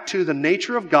back to the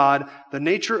nature of God, the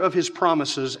nature of his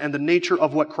promises, and the nature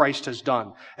of what Christ has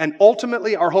done. And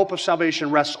ultimately, our hope of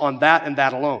salvation rests on that and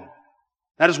that alone.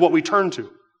 That is what we turn to.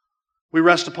 We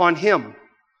rest upon him.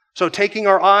 So taking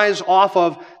our eyes off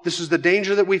of, this is the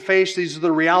danger that we face, these are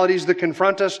the realities that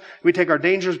confront us, we take our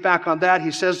dangers back on that.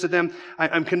 He says to them,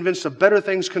 I'm convinced of better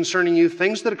things concerning you,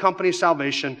 things that accompany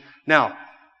salvation. Now,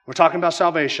 we're talking about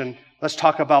salvation. Let's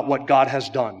talk about what God has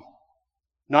done.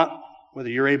 Not whether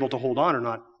you're able to hold on or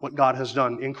not, what God has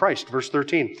done in Christ. Verse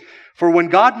 13. For when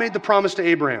God made the promise to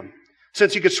Abraham,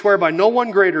 since he could swear by no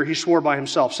one greater, he swore by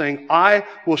himself, saying, I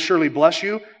will surely bless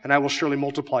you, and I will surely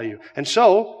multiply you. And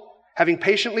so, having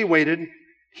patiently waited,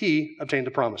 he obtained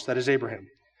the promise. That is Abraham.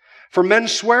 For men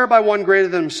swear by one greater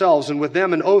than themselves, and with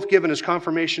them an oath given as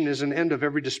confirmation is an end of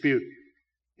every dispute.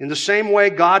 In the same way,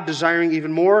 God, desiring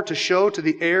even more to show to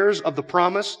the heirs of the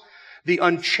promise the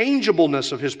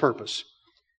unchangeableness of his purpose,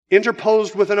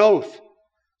 interposed with an oath,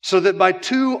 so that by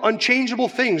two unchangeable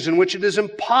things in which it is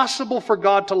impossible for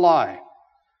God to lie,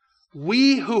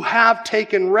 we who have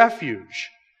taken refuge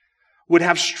would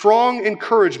have strong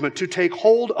encouragement to take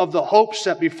hold of the hope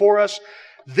set before us.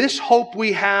 This hope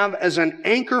we have as an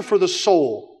anchor for the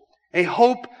soul, a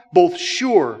hope both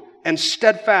sure and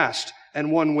steadfast,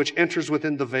 and one which enters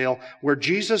within the veil, where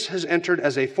Jesus has entered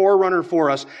as a forerunner for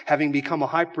us, having become a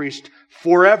high priest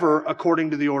forever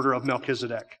according to the order of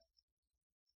Melchizedek.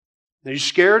 Are you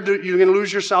scared that you're going to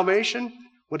lose your salvation?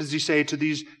 What does he say to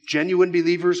these genuine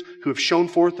believers who have shown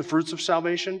forth the fruits of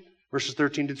salvation? Verses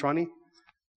 13 to 20.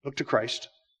 Look to Christ.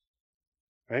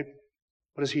 Right?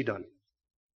 What has he done?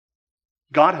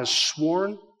 God has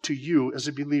sworn to you as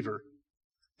a believer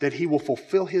that he will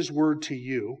fulfill his word to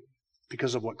you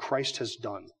because of what Christ has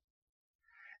done.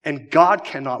 And God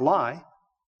cannot lie,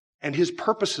 and his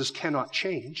purposes cannot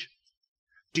change.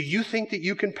 Do you think that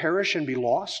you can perish and be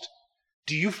lost?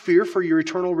 Do you fear for your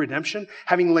eternal redemption?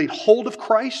 Having laid hold of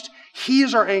Christ, he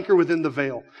is our anchor within the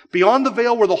veil. Beyond the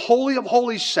veil where the Holy of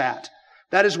Holies sat,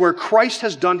 that is where Christ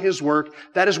has done his work.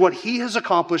 That is what he has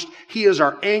accomplished. He is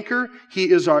our anchor.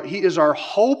 He is our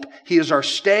hope. He is our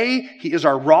stay. He is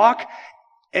our rock.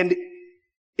 And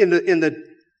in the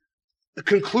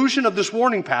conclusion of this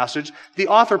warning passage, the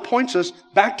author points us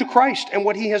back to Christ and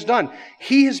what he has done.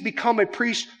 He has become a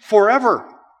priest forever.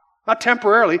 Not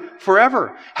temporarily,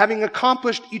 forever, having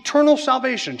accomplished eternal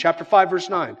salvation. Chapter 5, verse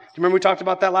 9. Do you remember we talked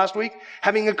about that last week?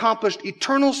 Having accomplished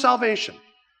eternal salvation.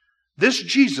 This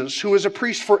Jesus, who is a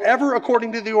priest forever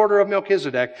according to the order of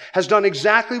Melchizedek, has done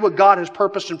exactly what God has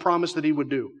purposed and promised that he would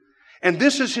do. And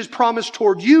this is his promise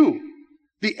toward you,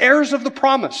 the heirs of the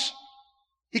promise.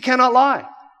 He cannot lie.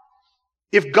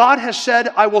 If God has said,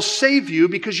 I will save you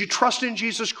because you trust in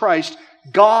Jesus Christ,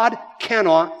 God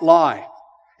cannot lie.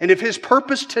 And if his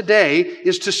purpose today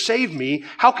is to save me,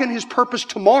 how can his purpose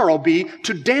tomorrow be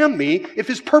to damn me if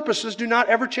his purposes do not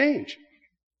ever change?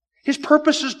 His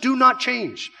purposes do not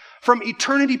change. From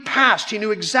eternity past, he knew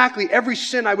exactly every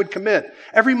sin I would commit,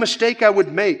 every mistake I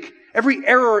would make, every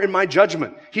error in my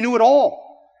judgment. He knew it all.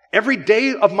 Every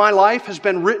day of my life has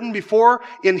been written before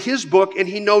in his book, and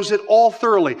he knows it all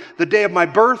thoroughly. The day of my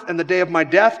birth and the day of my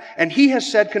death. And he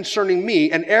has said concerning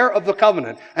me, an heir of the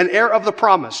covenant, an heir of the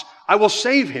promise, I will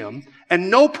save him, and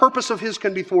no purpose of his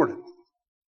can be thwarted.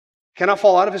 Cannot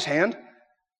fall out of his hand.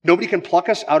 Nobody can pluck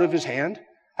us out of his hand.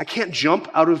 I can't jump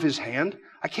out of his hand.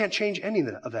 I can't change any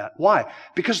of that. Why?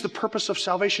 Because the purpose of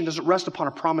salvation doesn't rest upon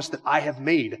a promise that I have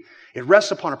made. It rests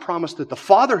upon a promise that the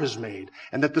Father has made,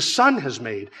 and that the Son has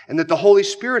made, and that the Holy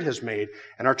Spirit has made.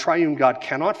 And our triune God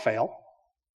cannot fail.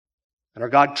 And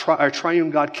our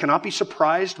triune God cannot be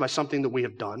surprised by something that we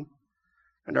have done.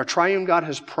 And our triune God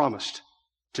has promised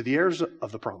to the heirs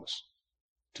of the promise,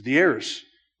 to the heirs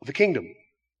of the kingdom,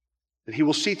 that he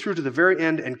will see through to the very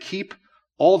end and keep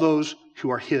all those who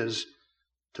are his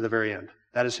to the very end.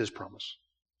 That is his promise.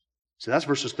 So that's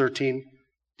verses 13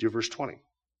 through verse 20.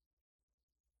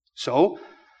 So,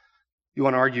 you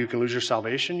want to argue you can lose your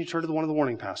salvation? You turn to one of the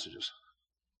warning passages.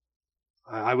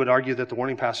 I would argue that the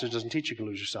warning passage doesn't teach you can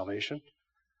lose your salvation.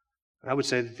 I would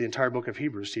say that the entire book of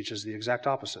Hebrews teaches the exact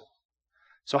opposite.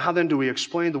 So how then do we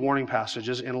explain the warning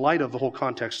passages in light of the whole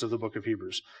context of the book of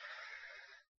Hebrews?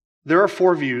 There are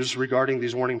 4 views regarding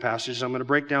these warning passages. I'm going to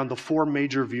break down the 4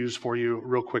 major views for you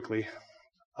real quickly.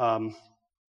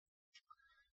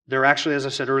 There are actually, as I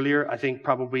said earlier, I think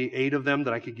probably 8 of them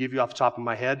that I could give you off the top of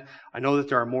my head. I know that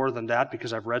there are more than that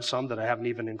because I've read some that I haven't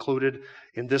even included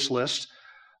in this list.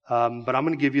 But I'm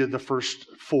going to give you the first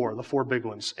 4, the 4 big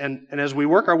ones. And as we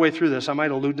work our way through this, I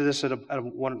might allude to this at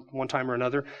one time or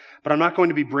another, but I'm not going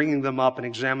to be bringing them up and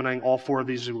examining all 4 of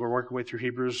these as we work our way through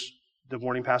Hebrews, the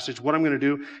warning passage. What I'm going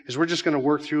to do is we're just going to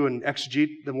work through and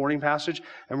exegete the warning passage,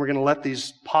 and we're going to let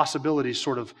these possibilities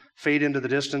sort of fade into the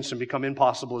distance and become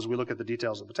impossible as we look at the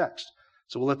details of the text.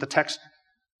 So we'll let the text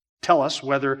tell us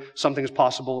whether something is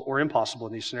possible or impossible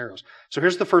in these scenarios. So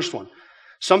here's the first one.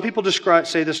 Some people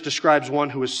say this describes one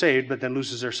who is saved but then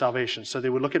loses their salvation. So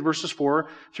they would look at verses 4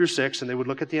 through 6 and they would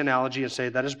look at the analogy and say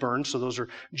that is burned. So those are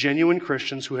genuine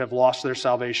Christians who have lost their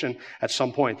salvation at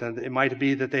some point. And it might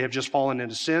be that they have just fallen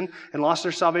into sin and lost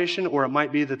their salvation, or it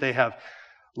might be that they have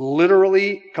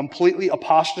literally completely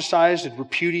apostatized and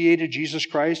repudiated Jesus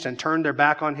Christ and turned their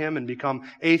back on him and become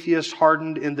atheists,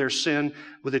 hardened in their sin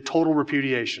with a total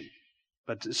repudiation.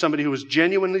 But somebody who is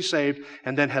genuinely saved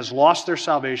and then has lost their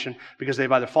salvation because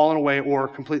they've either fallen away or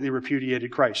completely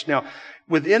repudiated Christ. Now,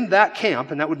 within that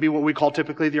camp, and that would be what we call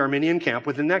typically the Arminian camp,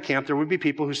 within that camp there would be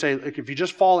people who say, like, if you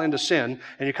just fall into sin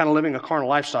and you're kind of living a carnal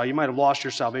lifestyle, you might have lost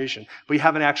your salvation, but you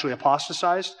haven't actually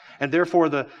apostatized, and therefore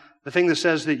the thing that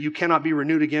says that you cannot be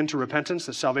renewed again to repentance,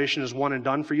 that salvation is one and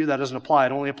done for you, that doesn't apply.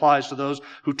 It only applies to those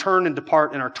who turn and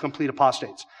depart and are complete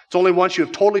apostates. It's only once you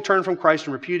have totally turned from Christ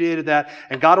and repudiated that,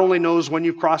 and God only knows when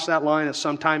you've crossed that line at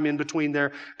some time in between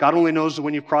there. God only knows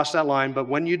when you've crossed that line, but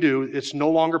when you do, it's no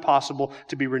longer possible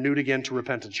to be renewed again to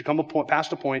repentance. You come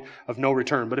past a point of no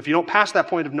return. But if you don't pass that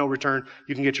point of no return,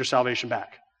 you can get your salvation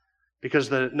back, because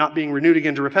the not being renewed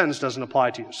again to repentance doesn't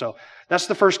apply to you. So that's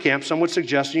the first camp. Some would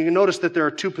suggest, and you can notice that there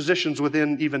are 2 positions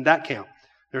within even that camp.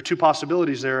 There are 2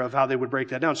 possibilities there of how they would break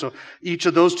that down. So each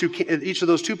of those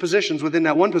two positions within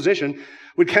that one position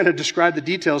would kind of describe the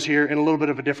details here in a little bit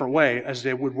of a different way as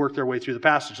they would work their way through the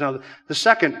passage. Now, the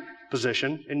second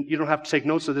position, and you don't have to take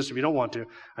notes of this if you don't want to.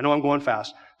 I know I'm going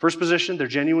fast. First position, they're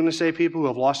genuinely saved people who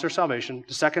have lost their salvation.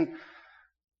 The second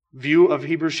view of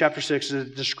Hebrews chapter 6 is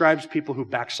it describes people who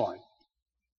backslide.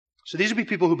 So these would be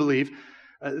people who believe,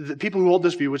 the people who hold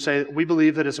this view would say, we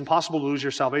believe that it's impossible to lose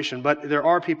your salvation, but there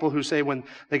are people who say when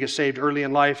they get saved early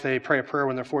in life, they pray a prayer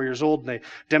when they're 4 years old, and they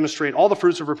demonstrate all the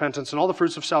fruits of repentance and all the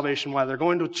fruits of salvation while they're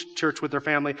going to church with their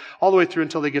family, all the way through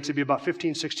until they get to be about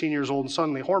 15, 16 years old, and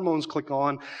suddenly hormones click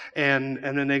on, and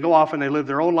then they go off and they live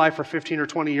their own life for 15 or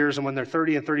 20 years, and when they're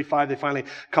 30 and 35, they finally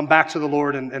come back to the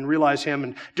Lord and realize Him,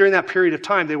 and during that period of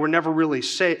time, they were never really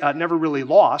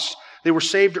lost. They were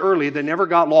saved early, they never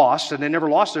got lost, and they never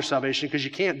lost their salvation because you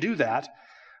can't do that.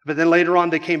 But then later on,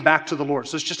 they came back to the Lord.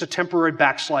 So it's just a temporary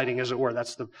backsliding, as it were.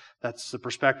 That's the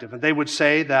perspective. And they would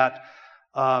say that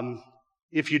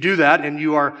if you do that and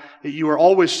you are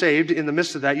always saved in the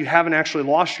midst of that, you haven't actually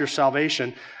lost your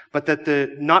salvation, but that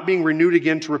the not being renewed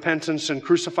again to repentance and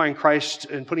crucifying Christ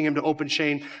and putting Him to open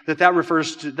shame, that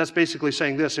refers to, that's basically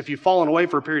saying this: if you've fallen away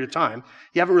for a period of time,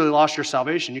 you haven't really lost your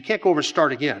salvation. You can't go over and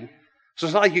start again. So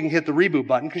it's not like you can hit the reboot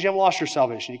button because you haven't lost your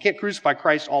salvation. You can't crucify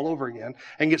Christ all over again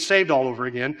and get saved all over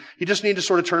again. You just need to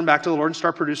sort of turn back to the Lord and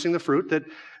start producing the fruit that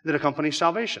accompanies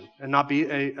salvation and not be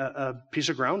a piece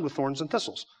of ground with thorns and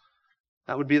thistles.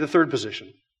 That would be the third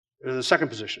position, or the second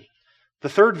position. The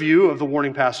third view of the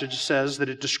warning passage says that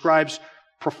it describes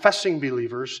professing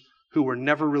believers who were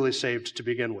never really saved to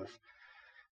begin with.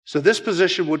 So this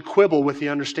position would quibble with the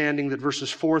understanding that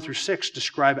verses 4 through 6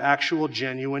 describe actual,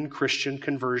 genuine Christian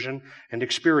conversion and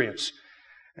experience.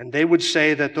 And they would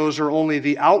say that those are only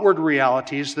the outward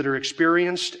realities that are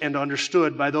experienced and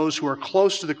understood by those who are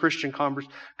close to the Christian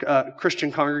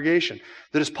congregation.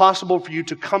 That it's possible for you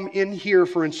to come in here,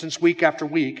 for instance, week after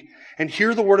week, and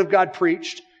hear the Word of God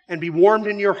preached, and be warmed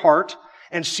in your heart,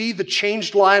 and see the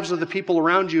changed lives of the people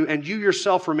around you, and you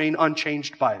yourself remain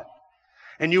unchanged by it.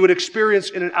 And you would experience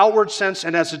in an outward sense,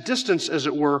 and as a distance, as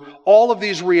it were, all of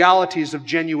these realities of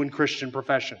genuine Christian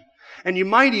profession. And you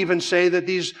might even say that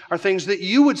these are things that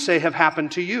you would say have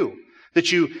happened to you.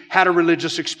 That you had a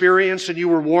religious experience and you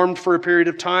were warmed for a period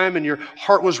of time and your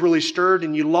heart was really stirred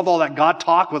and you love all that God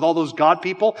talk with all those God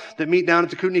people that meet down at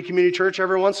the Kootenai Community Church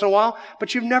every once in a while,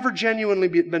 but you've never genuinely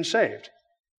been saved.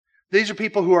 These are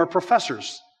people who are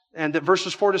professors, and that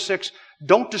verses 4 to 6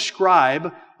 don't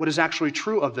describe what is actually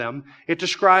true of them. It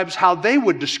describes how they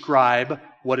would describe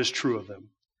what is true of them.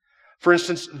 For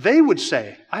instance, they would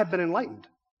say, I have been enlightened.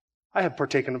 I have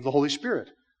partaken of the Holy Spirit.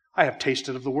 I have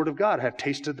tasted of the Word of God. I have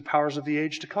tasted the powers of the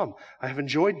age to come. I have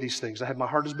enjoyed these things. My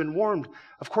heart has been warmed.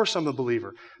 Of course I'm a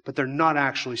believer, but they're not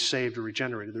actually saved or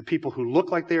regenerated. They're people who look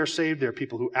like they are saved. They're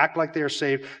people who act like they are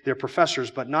saved. They're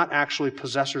professors, but not actually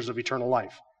possessors of eternal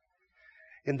life.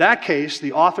 In that case,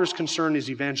 the author's concern is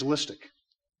evangelistic,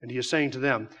 and he is saying to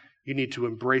them, you need to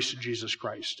embrace Jesus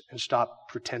Christ and stop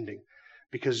pretending,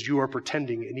 because you are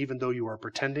pretending, and even though you are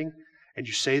pretending, and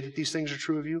you say that these things are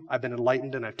true of you, I've been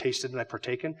enlightened and I've tasted and I've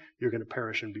partaken, you're going to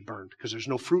perish and be burned because there's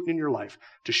no fruit in your life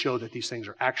to show that these things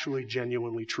are actually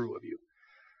genuinely true of you.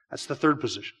 That's the third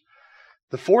position.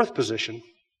 The fourth position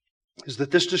is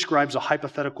that this describes a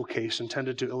hypothetical case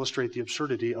intended to illustrate the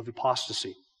absurdity of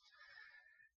apostasy.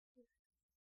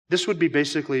 This would be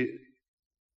basically,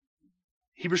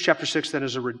 Hebrews chapter 6 then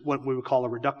is what we would call a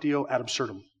reductio ad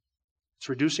absurdum. It's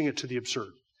reducing it to the absurd.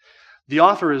 The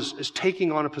author is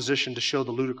taking on a position to show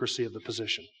the ludicrousy of the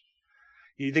position.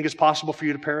 You think it's possible for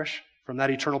you to perish from that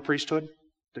eternal priesthood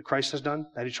that Christ has done,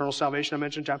 that eternal salvation I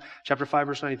mentioned, chapter 5,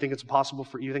 verse 9, you think it's possible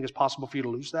for you to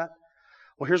lose that?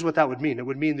 Well, here's what that would mean. It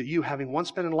would mean that you, having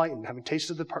once been enlightened, having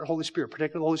tasted the Holy Spirit,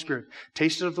 partaken of the Holy Spirit,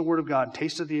 tasted of the Word of God,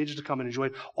 tasted the ages to come, and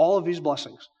enjoyed all of these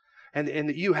blessings, and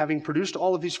that you, having produced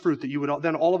all of these fruit, that you would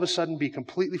then all of a sudden be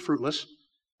completely fruitless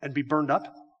and be burned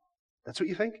up? That's what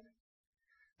you think?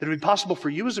 That it would be possible for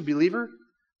you as a believer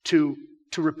to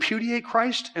repudiate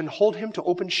Christ and hold Him to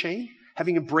open shame,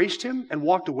 having embraced Him and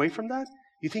walked away from that?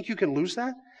 You think you can lose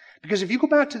that? Because if you go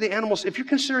back to the animals, if you're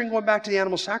considering going back to the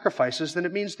animal sacrifices, then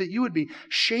it means that you would be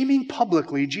shaming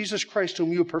publicly Jesus Christ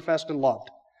whom you have professed and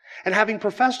loved. And having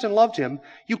professed and loved Him,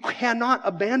 you cannot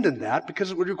abandon that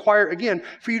because it would require, again,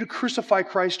 for you to crucify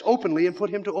Christ openly and put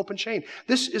Him to open shame.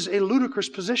 This is a ludicrous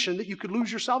position that you could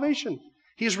lose your salvation.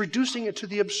 He is reducing it to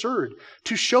the absurd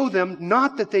to show them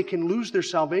not that they can lose their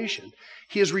salvation.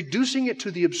 He is reducing it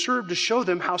to the absurd to show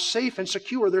them how safe and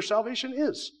secure their salvation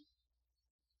is.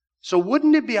 So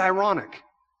wouldn't it be ironic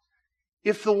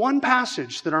if the one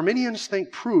passage that Arminians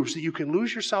think proves that you can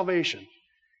lose your salvation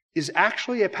is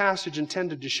actually a passage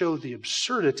intended to show the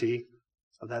absurdity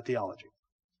of that theology?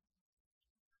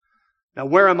 Now,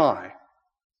 where am I?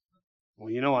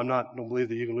 Well, I don't believe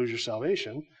that you can lose your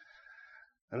salvation.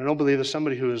 And I don't believe that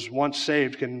somebody who is once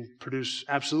saved can produce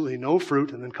absolutely no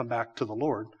fruit and then come back to the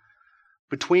Lord.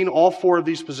 Between all four of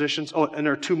these positions, and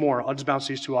there are two more. I'll just bounce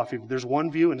these two off you. There's one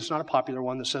view, and it's not a popular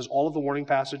one, that says all of the warning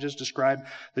passages describe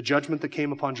the judgment that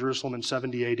came upon Jerusalem in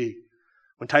 70 AD.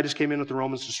 When Titus came in with the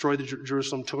Romans, destroyed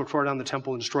Jerusalem, tore down the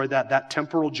temple, and destroyed that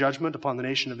temporal judgment upon the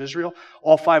nation of Israel,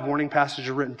 all five warning passages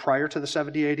are written prior to the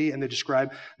 70 AD, and they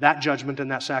describe that judgment and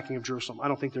that sacking of Jerusalem. I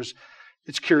don't think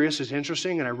it's curious, it's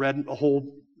interesting, and I read a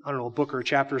whole, a book or a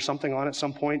chapter or something on it at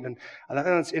some point, and I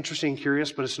thought it's interesting and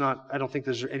curious, but I don't think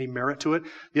there's any merit to it.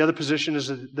 The other position is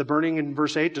that the burning in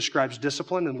verse 8 describes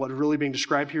discipline, and what is really being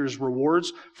described here is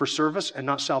rewards for service and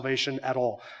not salvation at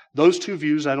all. Those two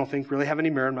views I don't think really have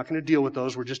any merit. I'm not going to deal with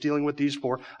those. We're just dealing with these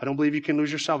four. I don't believe you can lose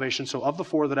your salvation. So of the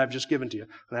four that I've just given to you,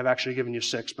 and I've actually given you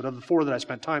 6, but of the 4 that I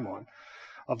spent time on,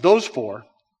 of those 4,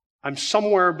 I'm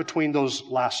somewhere between those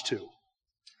last 2.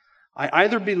 I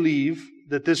either believe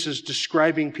that this is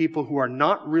describing people who are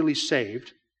not really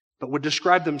saved, but would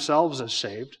describe themselves as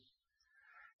saved,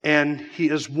 and he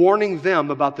is warning them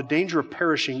about the danger of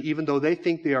perishing even though they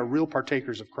think they are real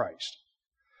partakers of Christ.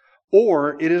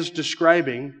 Or it is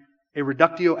describing a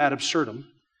reductio ad absurdum,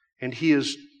 and he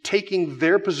is taking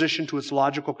their position to its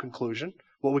logical conclusion,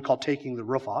 what we call taking the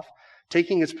roof off,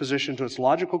 taking its position to its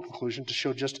logical conclusion to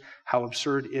show just how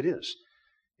absurd it is.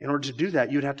 In order to do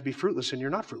that, you'd have to be fruitless, and you're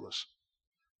not fruitless.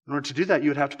 In order to do that, you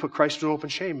would have to put Christ to an open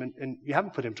shame, and you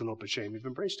haven't put Him to an open shame. You've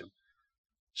embraced Him.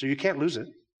 So you can't lose it,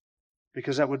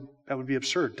 because that would be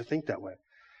absurd to think that way.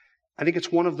 I think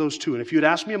it's one of those two. And if you had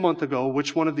asked me a month ago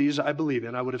which one of these I believe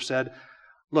in, I would have said,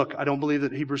 look, I don't believe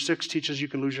that Hebrews 6 teaches you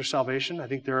can lose your salvation. I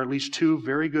think there are at least two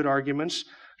very good arguments,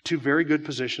 two very good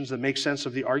positions that make sense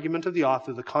of the argument of the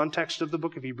author, the context of the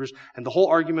book of Hebrews, and the whole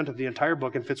argument of the entire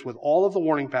book, and fits with all of the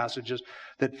warning passages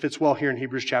that fits well here in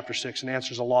Hebrews chapter 6 and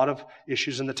answers a lot of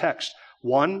issues in the text.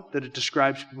 One, that it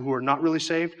describes people who are not really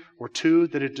saved, or two,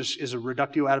 that it just is a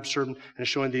reductio ad absurdum and is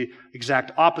showing the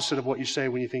exact opposite of what you say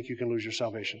when you think you can lose your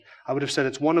salvation. I would have said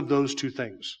it's one of those two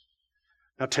things.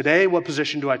 Now today, what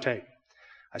position do I take?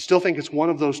 I still think it's one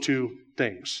of those two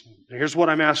things. Here's what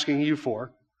I'm asking you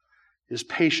for, is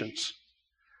patience.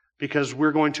 Because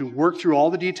we're going to work through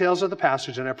all the details of the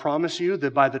passage, and I promise you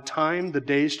that by the time the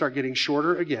days start getting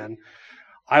shorter again,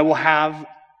 I will have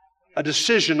a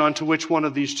decision onto which one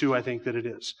of these two I think that it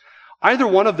is. Either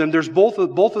one of them, there's both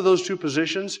of those two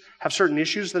positions have certain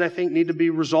issues that I think need to be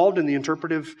resolved in the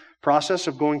interpretive process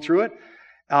of going through it.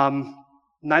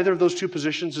 Neither of those two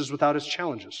positions is without its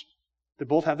challenges. They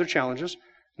both have their challenges,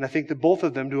 and I think that both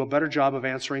of them do a better job of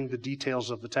answering the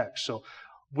details of the text. So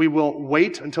we will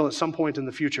wait until at some point in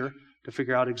the future to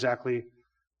figure out exactly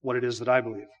what it is that I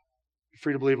believe. You're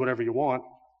free to believe whatever you want.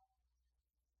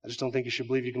 I just don't think you should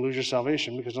believe you can lose your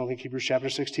salvation, because I don't think Hebrews chapter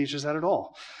 6 teaches that at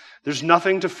all. There's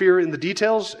nothing to fear in the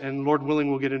details, and Lord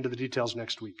willing, we'll get into the details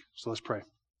next week. So let's pray.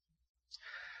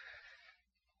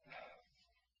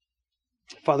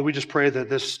 Father, we just pray that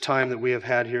this time that we have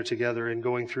had here together in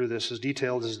going through this, as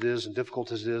detailed as it is and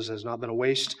difficult as it is, has not been a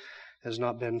waste, has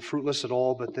not been fruitless at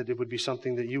all, but that it would be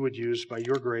something that you would use by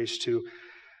your grace to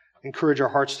encourage our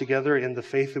hearts together in the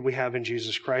faith that we have in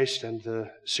Jesus Christ and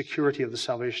the security of the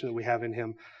salvation that we have in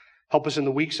Him. Help us in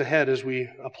the weeks ahead as we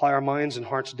apply our minds and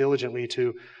hearts diligently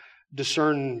to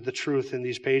discern the truth in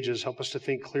these pages. Help us to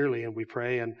think clearly, and we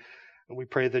pray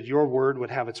that your word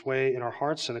would have its way in our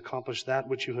hearts and accomplish that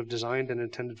which you have designed and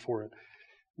intended for it.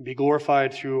 Be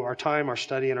glorified through our time, our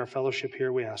study, and our fellowship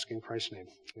here, we ask in Christ's name.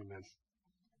 Amen.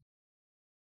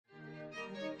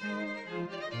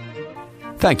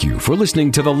 Thank you for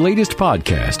listening to the latest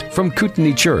podcast from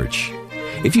Kootenai Church.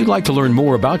 If you'd like to learn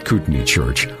more about Kootenai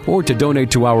Church or to donate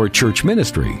to our church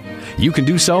ministry, you can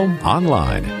do so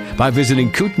online by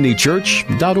visiting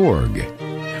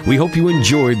kootenaichurch.org. We hope you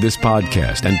enjoyed this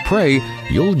podcast and pray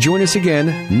you'll join us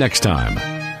again next time.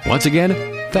 Once again,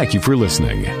 thank you for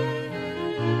listening.